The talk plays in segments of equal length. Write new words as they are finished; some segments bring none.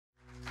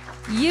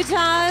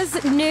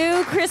Utah's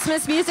new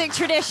Christmas music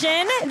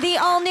tradition, the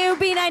all-new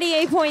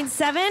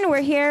B98.7. We're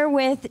here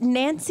with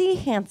Nancy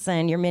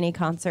Hanson, your mini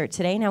concert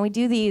today. Now, we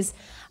do these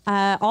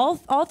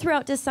all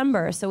throughout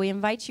December, so we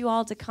invite you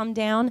all to come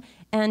down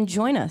and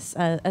join us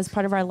as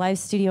part of our live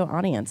studio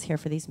audience here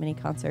for these mini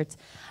concerts.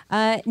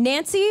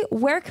 Nancy,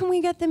 where can we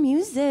get the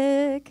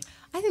music?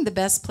 I think the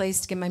best place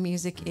to get my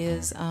music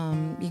is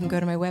you can go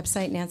to my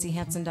website,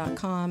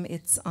 nancyhanson.com.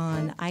 It's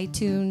on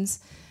iTunes,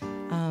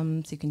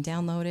 so you can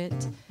download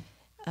it.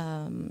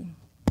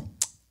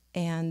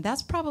 And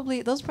those are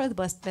probably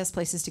the best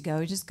places to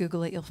go. Just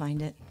Google it, you'll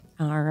find it.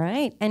 All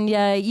right. And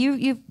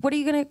what are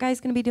you guys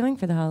gonna be doing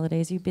for the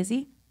holidays? Are you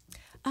busy?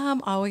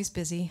 Always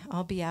busy.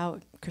 I'll be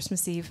out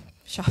Christmas Eve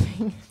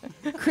shopping.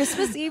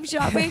 Christmas Eve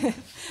shopping?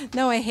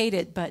 No, I hate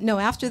it. But no,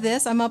 after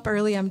this, I'm up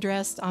early, I'm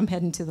dressed, I'm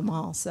heading to the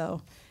mall.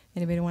 So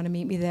anybody want to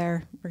meet me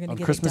there, we're going to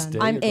get Christmas it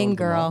done. Day, I'm in,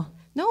 girl.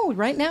 No,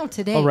 right now,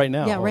 today. Oh, right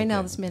now? Yeah, right okay.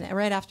 now, this minute,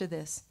 right after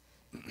this.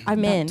 I'm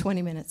About in.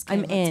 20 minutes.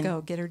 I'm Let's in.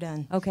 go, get her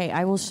done. Okay,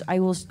 I will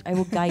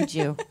guide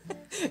you.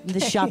 The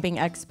shopping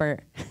expert.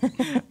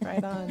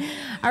 Right on.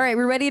 All right,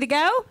 we're ready to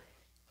go?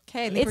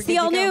 Okay, It's the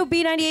all-new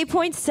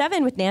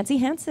B98.7 with Nancy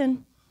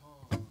Hanson.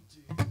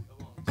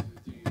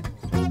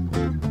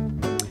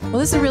 Well,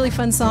 this is a really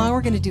fun song.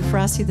 We're going to do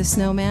Frosty the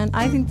Snowman.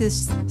 I think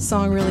this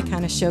song really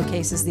kind of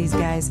showcases these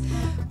guys.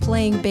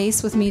 Playing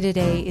bass with me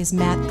today is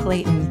Matt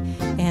Clayton,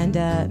 and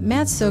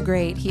Matt's so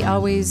great. He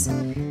always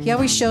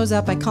shows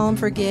up. I call him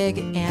for a gig,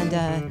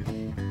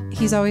 and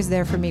he's always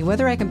there for me,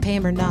 whether I can pay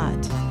him or not,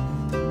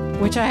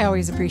 which I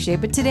always appreciate.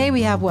 But today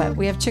we have what?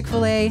 We have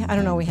Chick-fil-A. I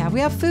don't know what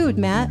we have food,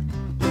 Matt.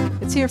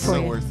 It's here for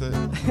you. So worth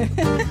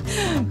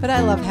it. But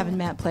I love having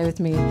Matt play with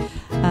me.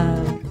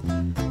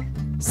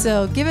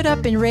 So give it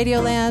up in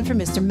Radioland for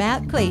Mr.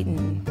 Matt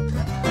Clayton.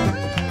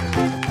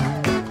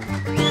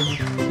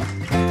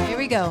 Here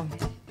we go.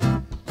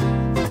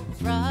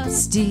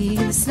 Frosty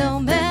the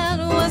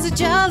Snowman was a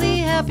jolly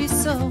happy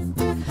soul,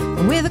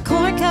 with a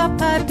corncob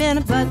pipe and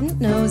a button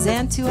nose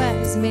and two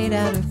eyes made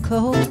out of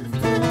coal.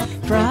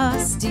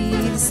 Frosty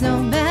the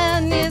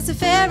Snowman is a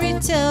fairy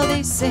tale,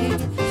 they say.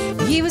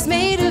 He was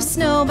made of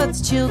snow, but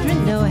the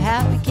children know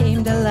how he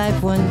came to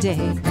life one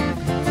day.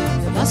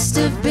 Must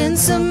have been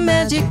some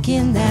magic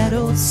in that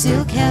old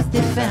silk hat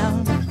they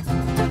found.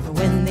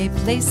 When they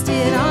placed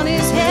it on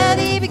his head,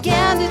 he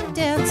began to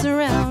dance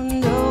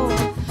around. Oh,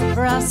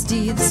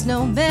 Frosty the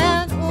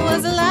Snowman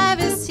was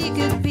alive as he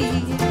could be,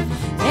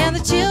 and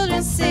the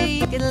children say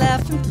he could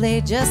laugh and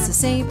play just the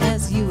same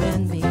as you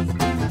and me.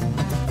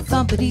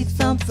 Thumpity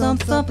thump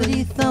thump,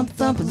 thumpity thump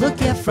thump, look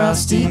at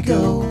Frosty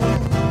go.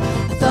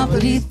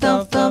 Thumpity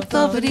thump thump,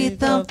 thumpity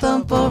thump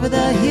thump, over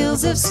the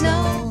hills of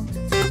snow.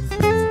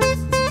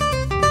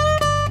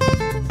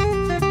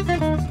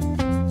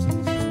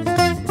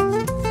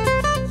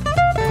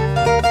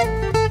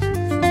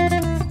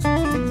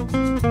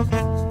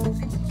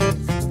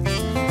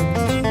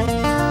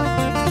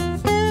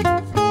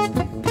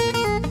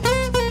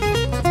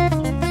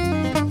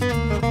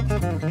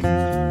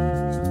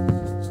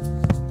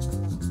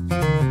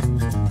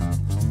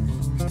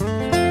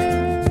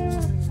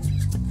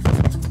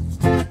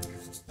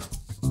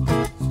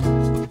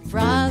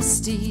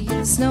 Frosty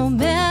the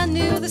Snowman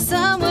knew the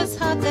sun was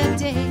hot that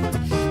day,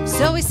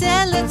 so he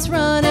said, let's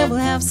run and we'll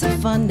have some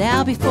fun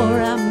now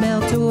before I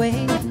melt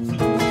away.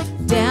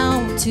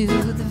 Down to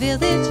the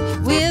village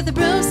with a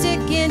broomstick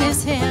in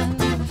his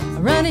hand,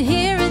 running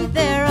here and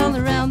there all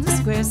around the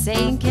square,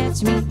 saying,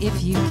 catch me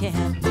if you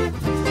can.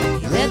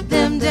 He led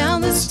them down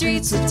the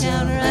streets of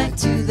town right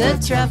to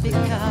the traffic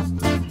cop,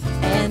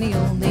 and he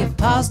only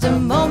paused a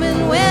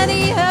moment when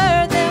he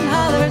heard them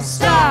holler,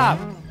 stop!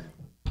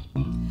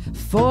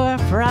 For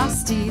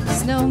Frosty the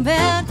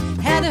Snowman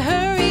had to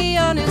hurry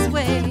on his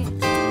way.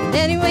 And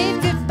then he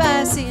waved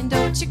goodbye, saying,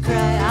 don't you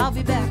cry, I'll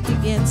be back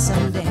again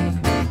someday.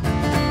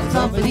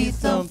 Thumpity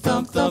thump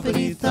thump,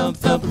 thumpity thump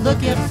thump,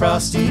 look at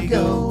Frosty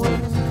go.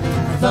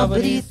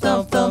 Thumpity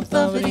thump thump,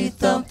 thumpity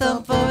thump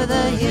thump, over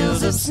the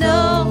hills of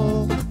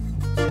snow.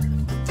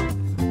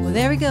 Well,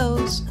 there he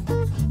goes.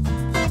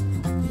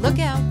 Look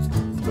out.